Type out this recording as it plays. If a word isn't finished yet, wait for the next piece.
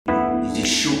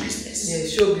Yeah,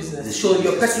 show business. So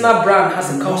your personal brand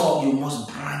has to come up. You must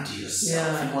brand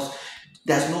yourself. You must.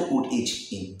 There's no old age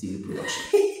in TV production.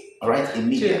 All right, in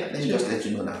media. Let me just let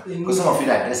you know now. Because some of you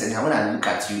that dress, and when I look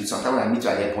at you, sometimes when I meet you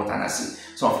at the airport and I see,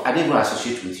 I don't even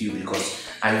associate with you because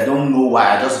I don't know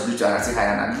why. I just greet you and I say hi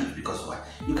and I leave because why?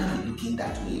 You can't be looking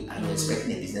that way and you're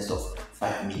expecting a business of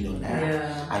 5 million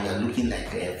naira and you're looking like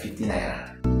 50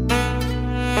 naira.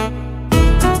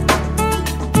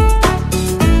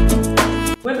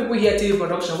 When people hear TV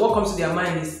production, what comes to their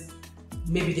mind is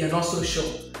maybe they are not so sure.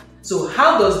 So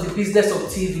how does the business of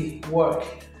TV work?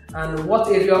 And what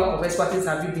area of expertise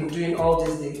have you been doing all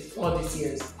these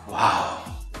years? Wow.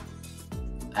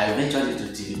 I eventually do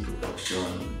TV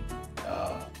production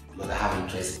because I have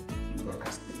interest in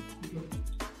broadcasting.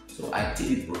 So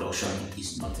TV production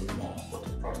is nothing more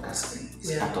but broadcasting.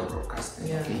 It's part of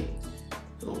broadcasting, okay?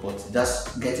 So, but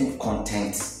that's getting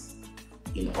content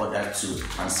in order to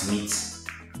transmit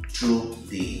through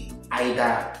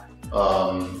either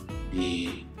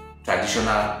the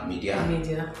traditional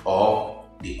media or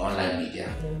the online media.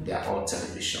 They are all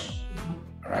television,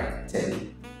 right?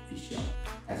 Television.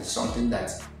 That is something that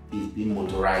is being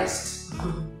motorized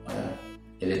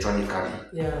electronically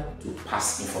to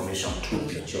pass information through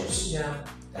pictures.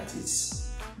 That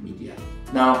is media.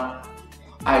 Now,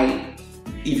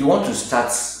 if you want to start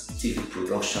TV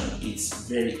production, it's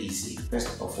very easy.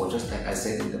 First of all, just like I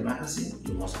said in the magazine,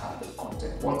 you must have the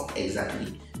content. What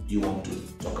exactly do you want to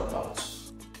talk about?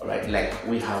 All right, like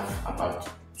we have about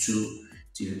 2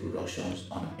 TV productions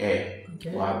on air.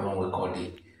 We have one we call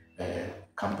the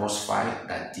Campus 5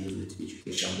 that deals with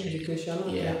education.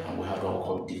 And we have one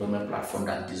called Development Platform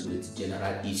that deals with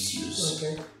general issues.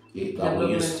 That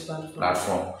we use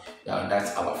platform.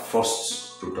 That's our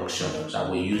first production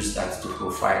that we use that to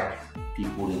profile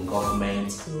people in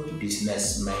government,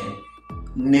 businessmen,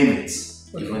 name it,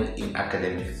 even in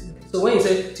academics. So when you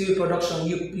say TV production,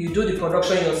 you do the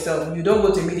production yourself. You don't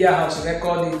go to media house to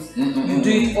record it. You do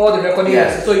it all the recording.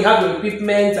 So you have your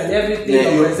equipment and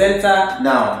everything. Your presenter.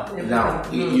 Now,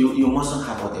 you mustn't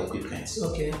have all the equipment.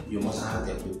 You mustn't have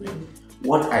the equipment.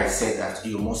 What I said that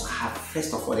you must have,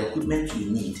 first of all, the equipment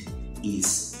you need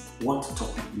is what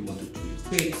topic you want to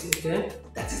create.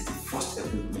 That is the first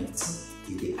equipment. Is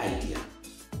the idea.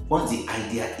 Once the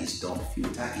idea is done,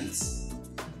 filter it.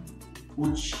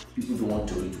 Which people you want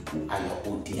to reach? Who are your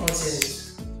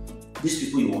audience? These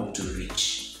people you want to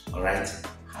reach, all right?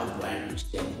 How do I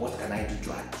reach them? What can I do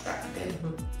to attract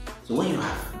them? So when you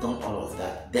have done all of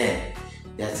that, then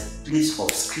there's place of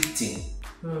scripting.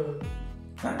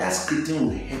 Now that scripting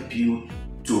will help you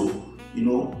to,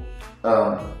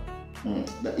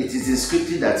 it is in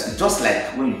scripting that just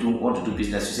like when you want to do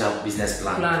business, you have a business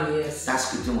plan. That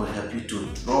scripting will help you to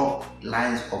draw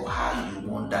lines of how you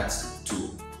want that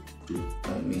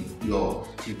your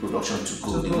TV production to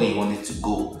go, the way you want it to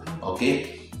go.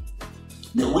 Okay.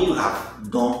 Then when you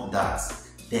have done that,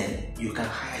 then you can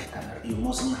hire a camera. You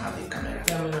mustn't have a camera.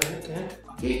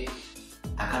 Okay.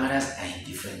 Our cameras are in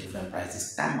different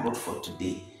prices. Thank God for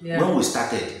today. When we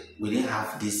started, we didn't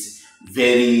have this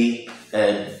very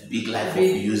big life of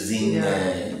using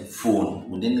phone.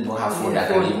 We didn't even have phone that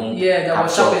can even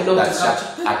capture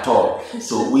that at all.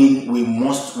 So we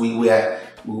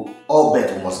all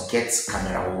bet we must get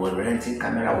camera. We were renting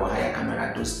camera, we hire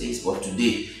camera those days. But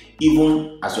today,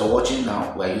 even as you're watching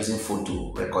now, we are using phone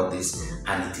to record this,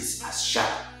 and it is as sharp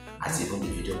as even the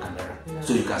video camera.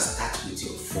 So you can start with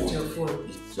your phone.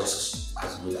 It's just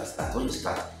as good as that. When you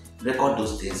start, record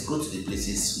those things, go to the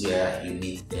places where you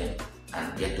need them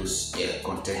and get those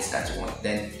contents that you want.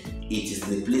 Then it is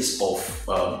the place of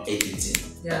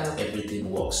editing that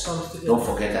everything works. Don't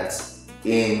forget that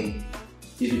in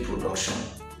TV production,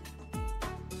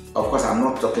 of course, I'm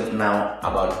not talking now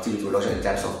about TV production in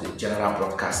terms of the general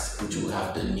broadcast, which will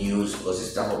have the news, because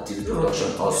it's type of TV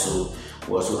production. Also,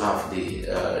 we also have the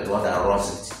one that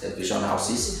runs the television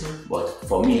houses. But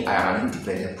for me, I am an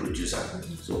independent producer,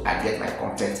 so I get my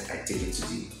content, I take it to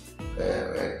the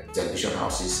television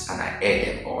houses, and I air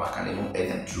them, or I can even air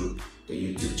them through the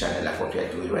YouTube channel, like what we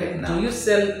are doing right now.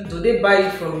 Do they buy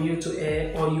it from you to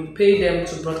air, or you pay them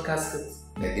to broadcast it?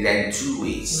 There are in 2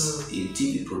 ways. In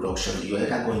TV production, you're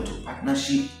either going to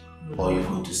partnership or you're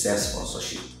going to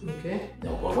self-sponsorship.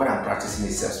 Now, what I'm practicing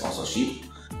is self-sponsorship.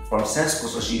 From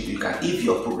self-sponsorship, you can, if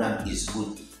your program is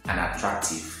good and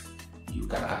attractive, you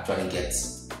can actually get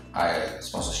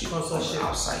sponsorship from the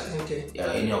outside.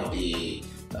 Any of the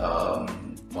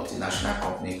multinational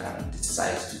company can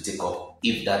decide to take up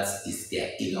if that is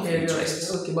their area of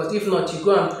interest. But if not, you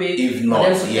go and pay. If not,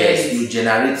 yes, you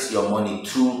generate your money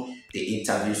through the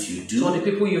interviews you do, for the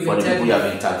people you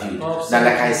have interviewed. Now,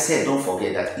 like I said, don't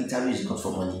forget that interview is not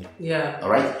for money. Yeah. All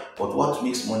right. But what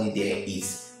makes money there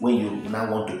is when you now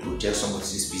want to project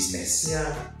somebody's business.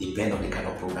 Yeah. Depend on the kind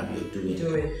of program you're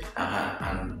doing.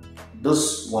 And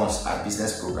those ones are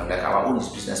business program. Like our own is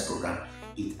business program.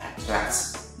 It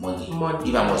attracts money.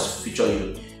 If I must feature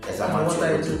you, as a amount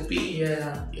you're going to pay.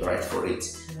 Yeah. You're right for it.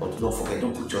 But don't forget,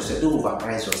 don't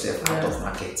overprice yourself out of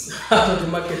market. Out of the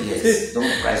market. Yes.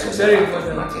 Don't price yourself out of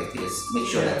the market. Yes. Make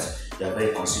sure that you are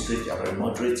very considerate, you are very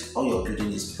moderate. All you're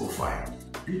building is profile.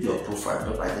 Build your profile.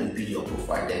 But by the time you build your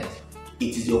profile, then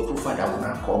it is your profile that will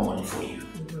now call money for you.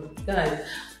 Guys,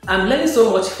 I'm learning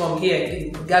so much from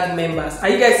here, the gang members. Are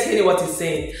you guys hearing what he's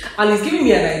saying? And he's giving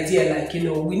me an idea, like,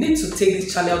 we need to take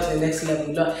this channel to the next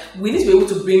level. We need to be able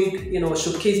to bring,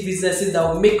 showcase businesses that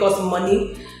will make us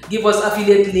money, give us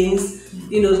affiliate links,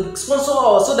 sponsor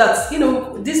us, so that,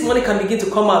 this money can begin to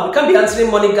come out. We can't be answering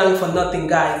money gang for nothing,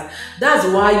 guys. That's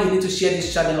why you need to share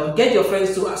this channel. Get your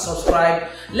friends to subscribe.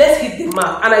 Let's hit the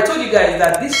mark. And I told you guys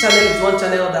that this channel is one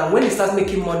channel that when it starts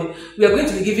making money, we are going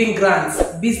to be giving grants,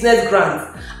 business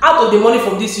grants, out of the money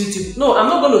from this YouTube. No, I'm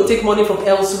not going to take money from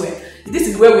elsewhere. This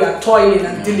is where we are toiling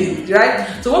and dealing,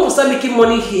 right? So when we start making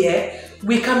money here,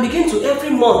 we can begin to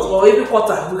every month or every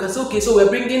quarter, we can say, okay, so we're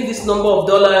bringing this number of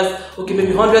dollars, okay,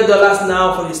 maybe $100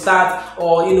 now for the start,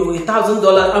 or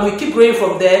 $1,000, and we keep growing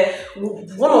from there.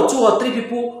 1 or 2 or 3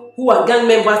 people who are gang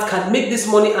members can make this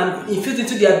money and infuse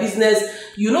into their business.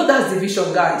 That's the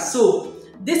vision, guys. So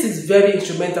this is very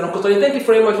instrumental. Uncle Tony, thank you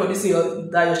very much for this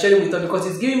that you're sharing with us, because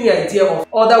it's giving me an idea of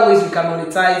other ways we can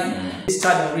monetize this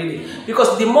channel, really.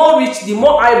 Because the more reach, the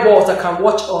more eyeballs that can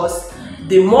watch us,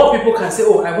 the more people can say,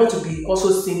 oh, I want to be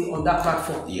also seen on that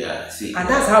platform. Yeah, see. And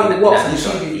that's how it works.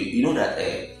 You know that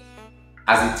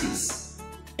as it is,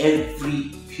 every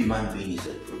human being is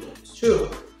a product. True.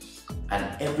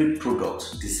 And every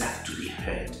product deserves to be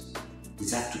heard,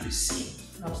 deserves to be seen,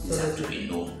 deserves to be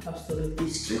known. Absolutely.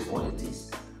 These 3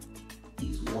 qualities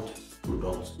is what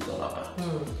product is all about.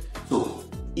 So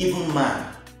even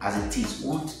man, as it is,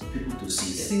 wants people to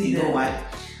see them. You know why?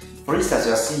 For instance,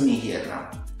 you are seeing me here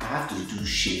now. I have to do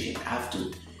shaving. I have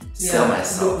to sell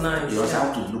myself. Look nice. I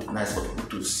have to look nice for people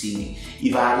to see me.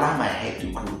 If I allow my head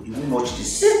to grow, you won't watch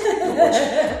this.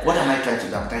 What am I trying to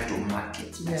do? I'm trying to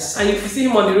market myself. And if you see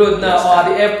him on the road now or at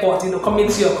the airport, coming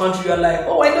to your country, you're like,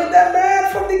 oh, I know that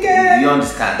man from the game. You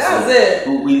understand? That's it.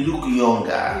 We look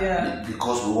younger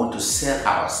because we want to sell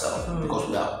ourselves, because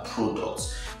we are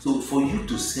products. So for you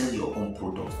to sell your own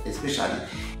product, especially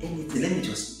anything, let me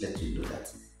just let you know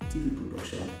that TV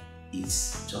production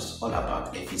is just all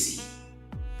about efficacy,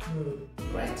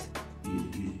 right?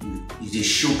 It's a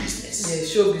show business. Yeah,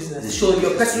 show business. So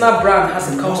your personal brand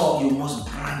has to come up. You must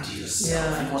brand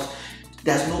yourself.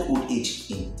 There's no old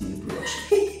age in TV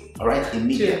production. All right, in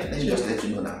media. Let me just let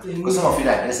you know now. Because some of you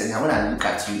that listen, when I look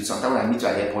at you, sometimes when I meet you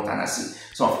at the airport and I see,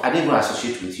 I didn't even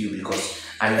associate with you because,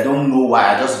 and I don't know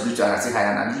why. I just greet you and I say hi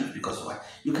and I leave because why?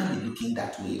 You can't be looking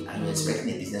that way and you're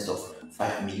expecting a business of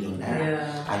 5 million naira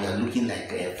and you're looking like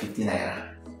 50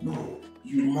 naira. No,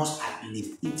 you must have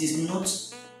belief. It is not,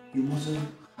 you mustn't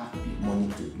have big money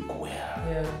to look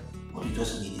well. What you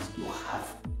just need is to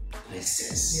have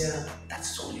presence.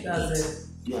 That's all you need.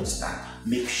 You understand?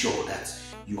 Make sure that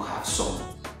you have some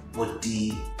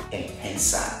body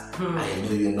enhancer. I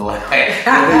know you know what I'm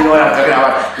talking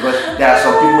about, because there are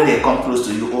some people when they come close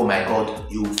to you, oh my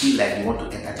god, you feel like you want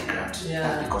to enter the ground.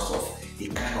 That's because of the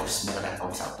kind of smell that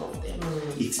comes out of them.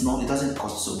 It's not, it doesn't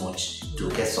cost so much to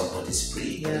get some body spray.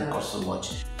 It doesn't cost so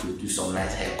much to do some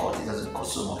nice haircut. It doesn't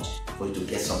cost so much for you to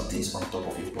get some things on top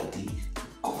of your body to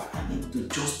cover. I mean, to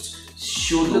just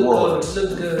show the world.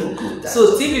 Look good.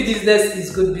 So TV business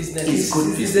is good business. It's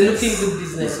good business. It's a looking good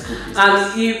business.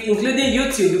 And including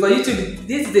YouTube, because YouTube,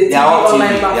 this is the TV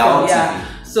online platform.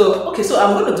 So okay, so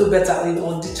I'm gonna do better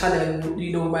on this channel,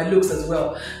 my looks as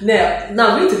well.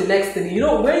 Now going to the next thing.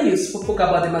 When you spoke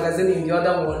about the magazine in the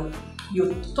other one,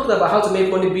 you talked about how to make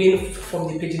money being from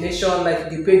the pagination, like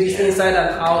the pages inside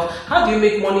and out. How do you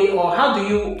make money, or how do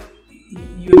you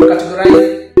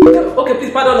categorize? Okay,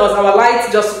 please pardon us.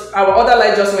 Our other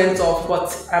light just went off,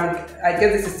 but I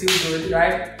guess this is still good,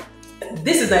 right?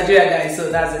 This is Nigeria, guys,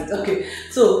 so that's it. Okay,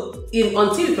 so on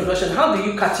TV production, how do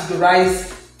you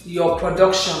categorize your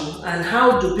production, and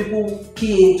how do people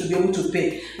key in to be able to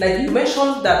pay? Like you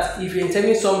mentioned that if you're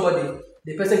interviewing somebody,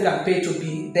 the person can pay to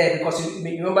be there, because you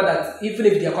remember that even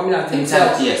if they are coming at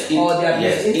themselves or they are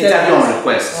interview on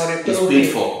request is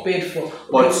paid for.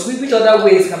 But which other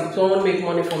ways can someone make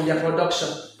money from their production?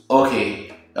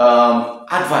 Okay,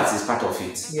 Adverts is part of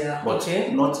it. Yeah. But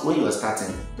okay. not when you are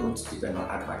starting, don't depend on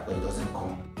advert, but it doesn't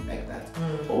come like that.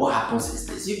 But what happens is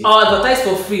this. You advertise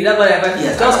for free. That's what I advise.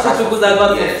 Yes, just put people's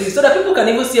advert yes. for free. So that people can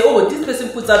even see, oh, this person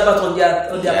puts advert on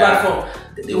their platform.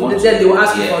 They will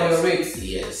ask you for your rates.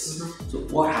 Yes. So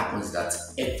what happens is that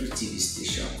every TV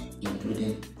station,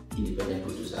 including independent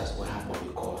producers, will have what we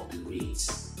call the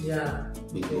rates. Yeah.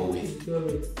 We go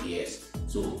with. Yes.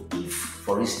 So if,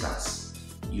 for instance,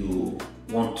 you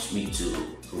want me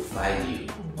to profile you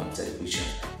on television,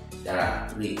 there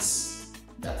are rates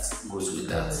that goes with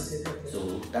that.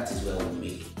 So that is where we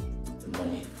make the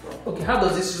money from. Okay, how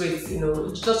does this rate,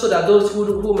 just so that those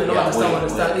who may not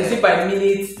understand, is it by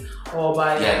minutes or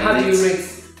by how do you rate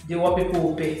what people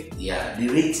will pay? Yeah, the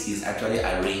rate is actually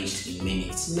arranged in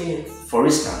minutes. For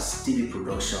instance, TV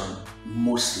production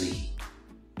mostly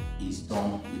is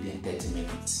done within 30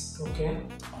 minutes. Okay.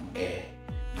 On air.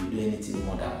 If you do anything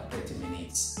more than 30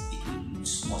 minutes, it will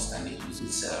lose most time. It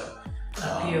loses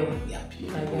appeal.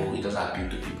 It doesn't appeal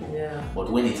to people. Yeah.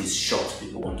 But when it is short,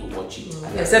 people want to watch it.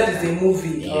 Except it's a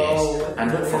movie. Yes.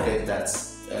 And don't forget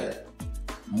that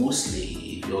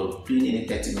mostly if you're doing any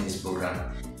 30 minutes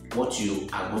program, what you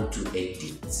are going to edit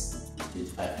is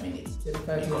 25 minutes.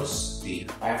 Because the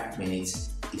 5 minutes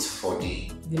is for the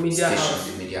media station,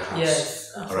 house. the media house.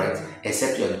 Yes. Alright.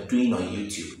 Except you're doing on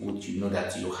YouTube, which you know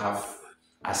that you have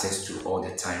access to all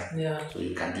the time. Yeah. So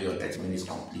you can do your 30 minutes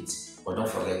complete. But don't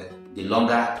forget, the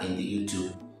longer in the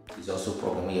YouTube is also a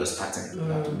problem when you're starting. You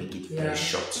have to make it very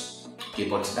short. Okay,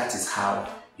 but that is how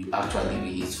you actually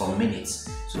release for minutes.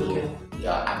 So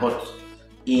yeah, but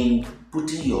in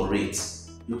putting your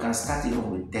rates, you can start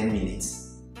even with 10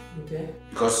 minutes. Okay.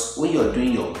 Because when you're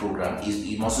doing your program,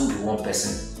 it mustn't be one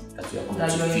person that you are going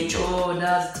to feature. Oh,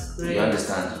 that's great. You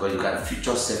understand? Because you can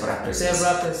feature several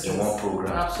persons in one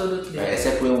program. Absolutely.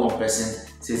 Except when one person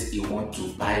says he wants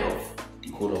to buy off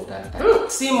the whole of that time.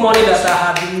 See money that I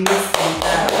have been missing.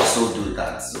 I also do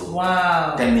that. So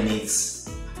wow. 10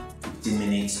 minutes, 15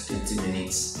 minutes, 20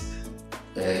 minutes.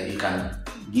 You can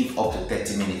give up to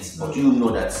 30 minutes, but you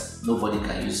know that nobody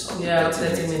can use up to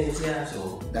 30 minutes. Yeah.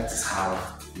 So that is how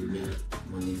you make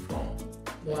money from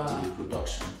TV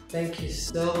production. Thank you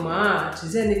so much.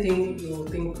 Is there anything you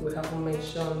think we haven't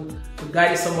mentioned to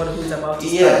guide somebody who is about to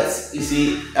start? Yes, you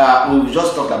see, we've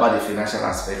just talked about the financial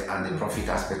aspect and the profit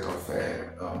aspect of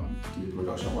TV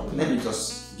production. But let me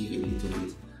just give a little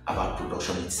bit about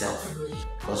production itself,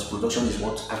 because production is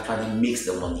what actually makes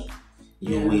the money.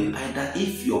 You will either,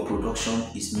 if your production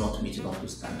is not meeting up to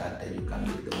standard, then you can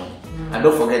make the money. And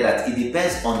don't forget that it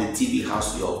depends on the TV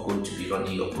house you're going to be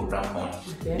running your program on.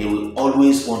 They will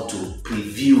always want to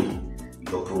preview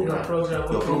your program.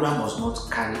 Your program must not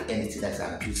carry anything that's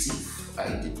abusive.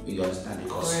 You understand?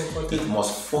 Because it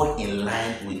must fall in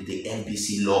line with the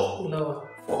NBC law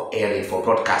for airing, for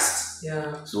broadcast.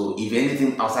 Yeah. So if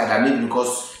anything outside that, maybe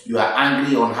because you are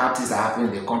angry on how things are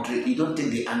happening in the country, you don't take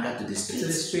the anger to the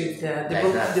street. Yeah.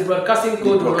 Like the broadcasting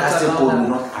code will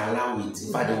not allow it.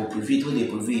 In fact, they will prevent it. When they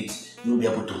prevent it, you will be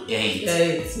able to air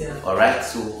it. Alright,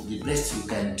 so the best you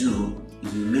can do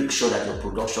is you make sure that your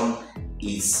production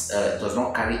is does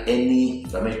not carry any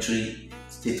inflammatory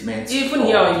statements. Even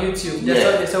here on YouTube,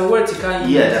 there's some words you can't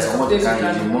use. Yeah, there's some words you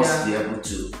can't use. You must be able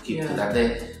to keep to that.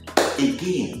 Then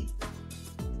again,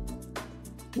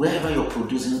 wherever you're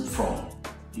producing from,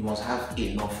 you must have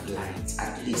enough light,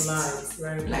 at least.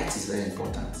 Light is very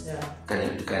important. Yeah.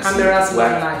 You can cameras with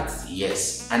lights.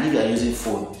 Yes. And if you are using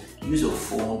phone, use a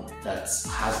phone that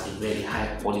has a very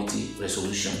high quality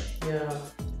resolution. Yeah.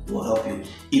 It will help you.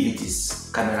 If it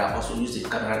is camera, also use a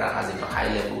camera that has a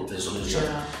high level resolution.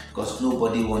 Yeah. Because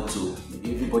nobody wants to,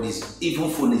 even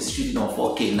phone is shooting on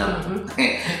 4K now.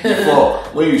 Before,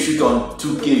 when you shoot on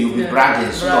 2K, you'll be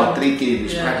bragging. Shoot on 3K, you'll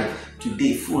be bragging.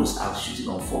 Today, phones are shooting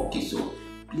on 4K. So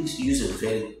please use a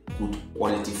very good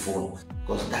quality phone,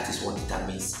 because that is what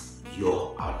determines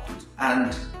your output.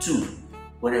 And two,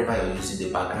 wherever you're using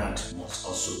the background must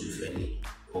also be very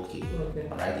okay.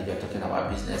 Alright, if you're talking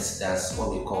about business, that's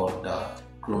what we call the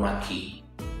chroma key.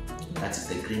 That is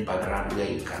the green background where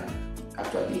you can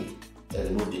actually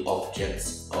remove the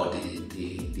objects or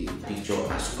the picture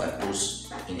and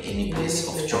superimpose in any place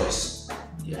of choice.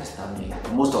 You understand me?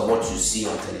 Most of what you see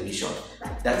on television,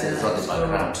 that is not the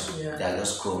background. They are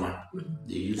just chroma.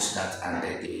 They use that and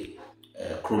they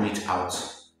chrome it out,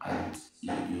 and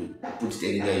you put it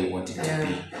anywhere you want it to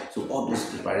be. So all those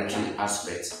preparatory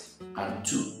aspects. And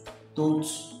two, don't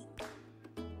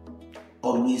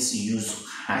always use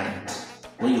hand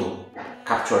when you're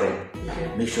capturing,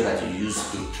 make sure that you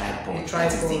use a tripod.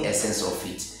 That is the essence of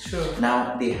it. Sure.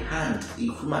 Now, the hand, a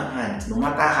human hand, no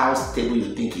matter how stable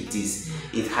you think it is,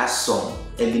 it has some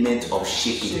element of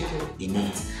shaking in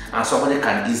it, and somebody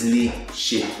can easily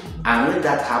shake. And when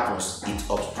that happens, it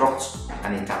obstructs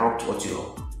and interrupts what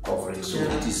you're covering. So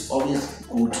it is always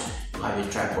good to have a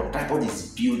tripod. Tripod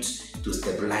is built to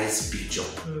stabilize picture,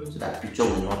 so that picture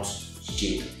will not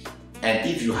shake. And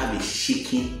if you have a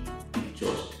shaking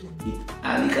picture,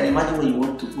 and you can imagine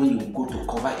when you go to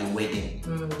cover a wedding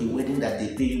that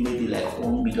they pay you maybe like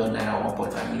 1 million naira,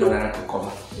 1.5 million naira to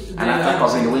cover, and after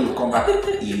covering, when you come back,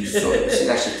 you see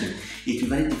that shaking. It's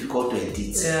very difficult to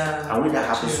edit, and when that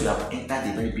happens, you have entered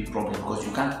a very big problem, because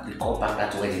you can't record back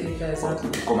that wedding for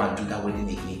people to come and do that wedding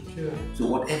again. So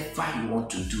whatever you want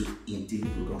to do in TV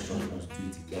production, you must do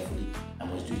it carefully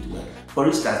and must do it well. For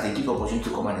instance, they give opportunity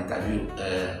to come and interview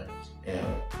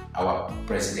our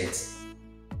president,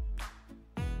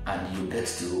 and you get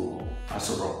to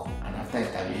our-soul, and after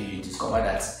interview, you discover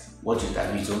that what you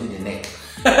interview is only the neck.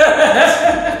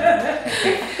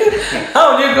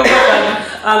 How will you go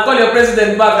back and call your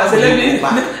president back and say,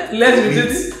 let's do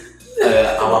this?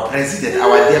 Our president,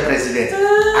 our dear president,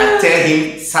 and tell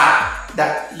him, sir,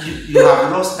 that you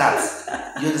have lost that.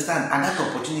 You understand? And that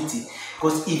opportunity.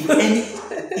 Because if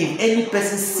any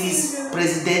person sees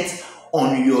president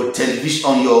on your television,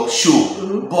 on your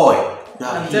show, boy, you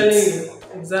have hit.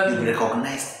 Exactly. You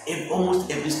recognize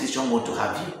almost every station want to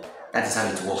have you. That is how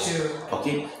it works. Sure.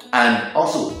 Okay? And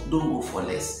also, don't go for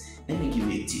less. Let me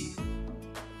give you a tip.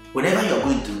 Whenever you are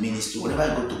going to ministry, whenever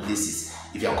you go to places,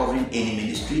 if you are covering any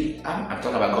ministry, I'm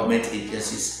talking about government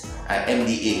agencies,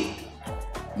 MDA,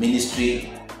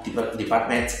 ministry,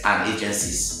 departments and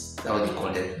agencies. That's what they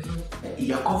call them. If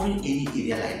you are covering any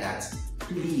area like that,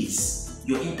 please,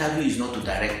 your interview is not to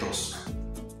directors.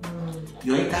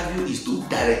 Your interview is to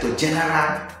Director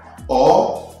General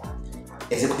or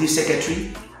Executive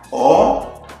Secretary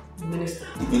or the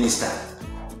Minister.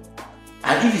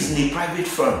 And if it's in a private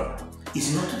firm,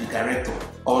 it's not to the director.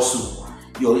 Also,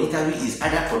 your interview is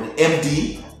either for the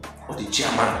MD or the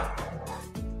chairman.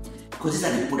 Because these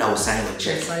are the people that will sign your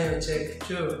check. Sign your check,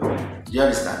 sure. Do you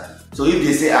understand? So if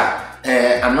they say,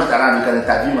 I'm not around, you can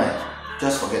interview me.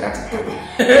 Just forget that interview.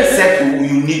 Except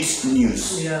you need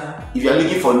news. Yeah. If you are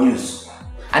looking for news,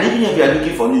 and even if you are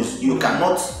looking for news, you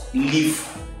cannot leave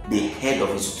the head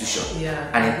of institution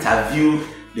and interview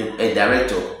a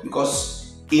director,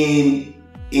 because in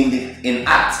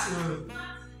act,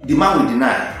 the man will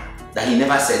deny that he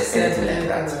never said anything like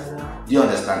that. Do you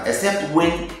understand? Except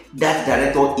when that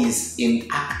director is in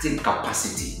acting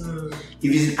capacity.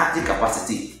 If he's in acting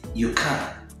capacity, you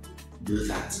can't do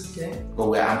that. Okay.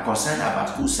 But I'm concerned about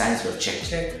who signs your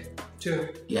check. Sure.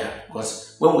 Yeah,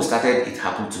 because when we started, it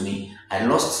happened to me. I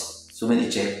lost so many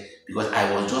checks because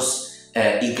I was just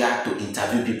eager to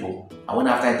interview people. And when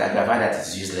after interview, I find that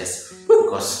it's useless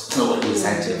because nobody will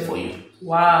sign check for you.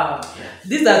 Wow. Yeah.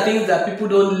 These are things that people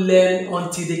don't learn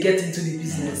until they get into the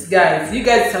business. Guys, you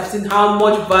guys have seen how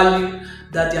much value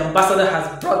that the ambassador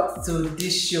has brought to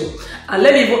this show. And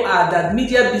let me even add that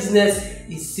media business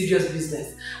is serious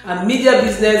business. And media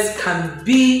business can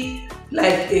be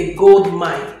like a gold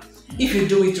mine if you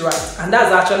do it right. And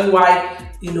that's actually why,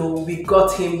 we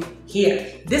got him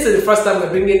here. This is the first time we're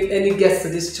bringing any guests to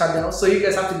this channel, so you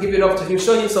guys have to give it up to him.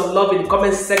 Show him some love in the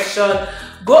comment section.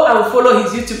 Go and follow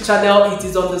his YouTube channel. It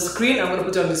is on the screen. I'm going to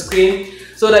put it on the screen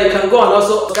so that you can go and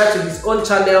also subscribe to his own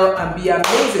channel and be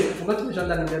amazing. I forgot to mention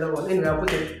that in the other one. Anyway, I'll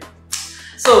put it.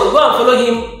 So go and follow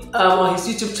him on his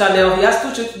YouTube channel. He has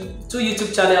two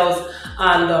YouTube channels,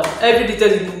 and every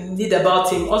detail you need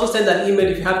about him. Also send an email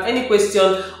if you have any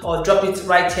question, or drop it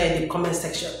right here in the comment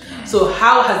section. So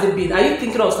how has it been? Are you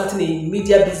thinking of starting a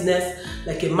media business,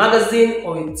 like a magazine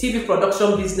or a TV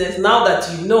production business? Now that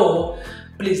you know,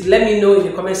 please let me know in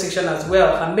the comment section as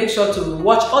well, and make sure to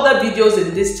watch other videos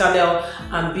in this channel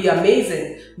and be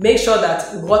amazing. Make sure that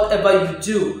whatever you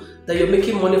do, that you're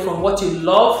making money from what you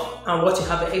love and what you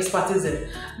have the expertise in.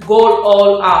 Go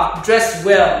all out, dress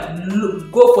well,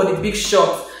 go for the big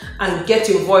shots, and get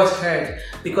your voice heard,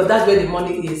 because that's where the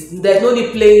money is. There's no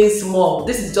need playing small.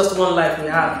 This is just one life we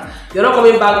have. You're not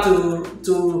coming back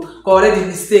to correct the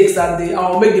mistakes and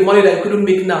or make the money that you couldn't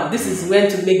make now. This is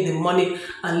when to make the money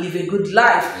and live a good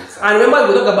life. And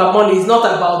remember, we talk about money, it's not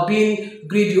about being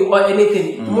greedy or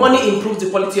anything. Money improves the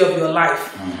quality of your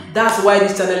life. That's why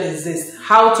this channel exists.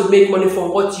 How to make money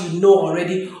from what you know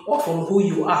already or from who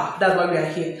you are. That's why we are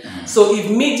here. So if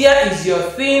media is your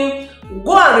thing,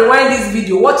 go and rewind this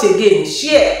video, watch again,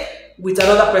 share, with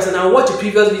another person and watch the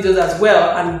previous videos as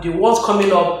well and the ones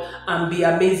coming up and be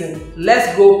amazing.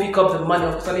 Let's go pick up the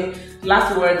money. Sorry,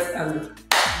 last words and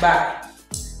bye.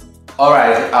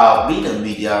 Alright, being a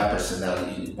media personnel,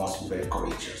 you must be very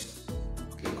courageous.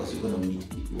 Okay, because you're going to meet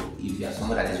people. If you are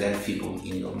someone that is very feeble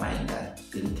in your mind and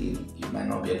thinking you might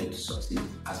not be able to succeed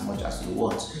as much as you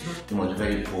want, you must be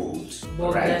very bold.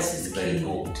 Alright, very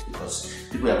bold, because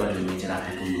people are going to be meeting and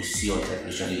people you see on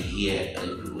television, you hear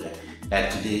everywhere. Like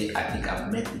today, I think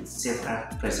I've met with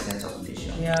several presidents of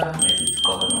nations. I've met with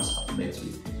governors. I've met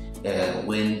with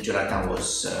when Jonathan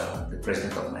was the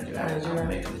president of Nigeria, I've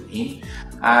met with him,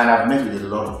 and I've met with a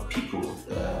lot of people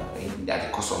in the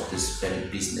course of this very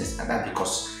business, and that's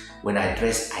because when I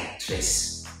dress, I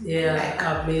dress.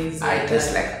 Amazing. I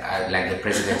dress like the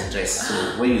president dress.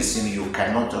 So when you see me, you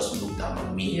cannot just look down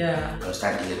on me. Because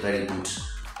that is a very good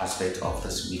aspect of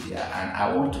this media, and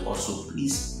I want to also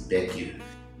please beg you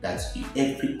that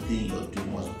everything you're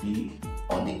doing must be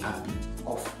on the habit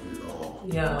of law.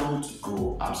 Don't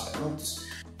go outside.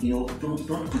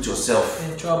 Don't put yourself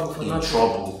in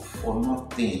trouble for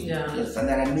nothing. Yes, and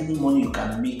there are many money you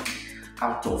can make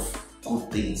out of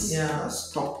good things.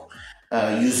 Stop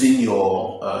using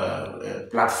your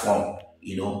platform,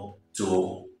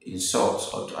 to insult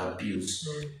or to abuse.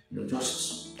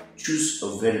 Just choose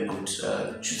a very good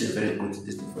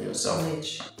thing for yourself.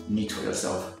 Niche for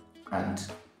yourself, and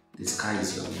the sky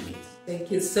is your limit.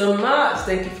 Thank you so much.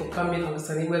 Thank you for coming on,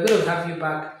 Sunny. We're going to have you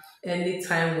back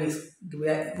anytime we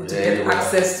are able to get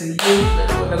access to you.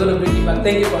 We're going to bring you back.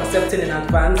 Thank you for accepting in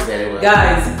advance.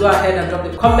 Guys, go ahead and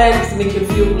drop the comments, make you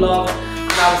feel loved,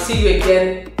 and I'll see you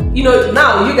again.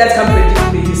 Now you guys can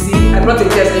predict me. You see, I brought a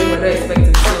guest that you were not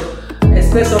expecting, so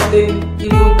expect something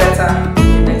even better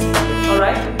in the next video.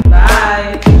 Alright,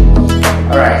 bye.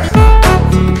 Alright.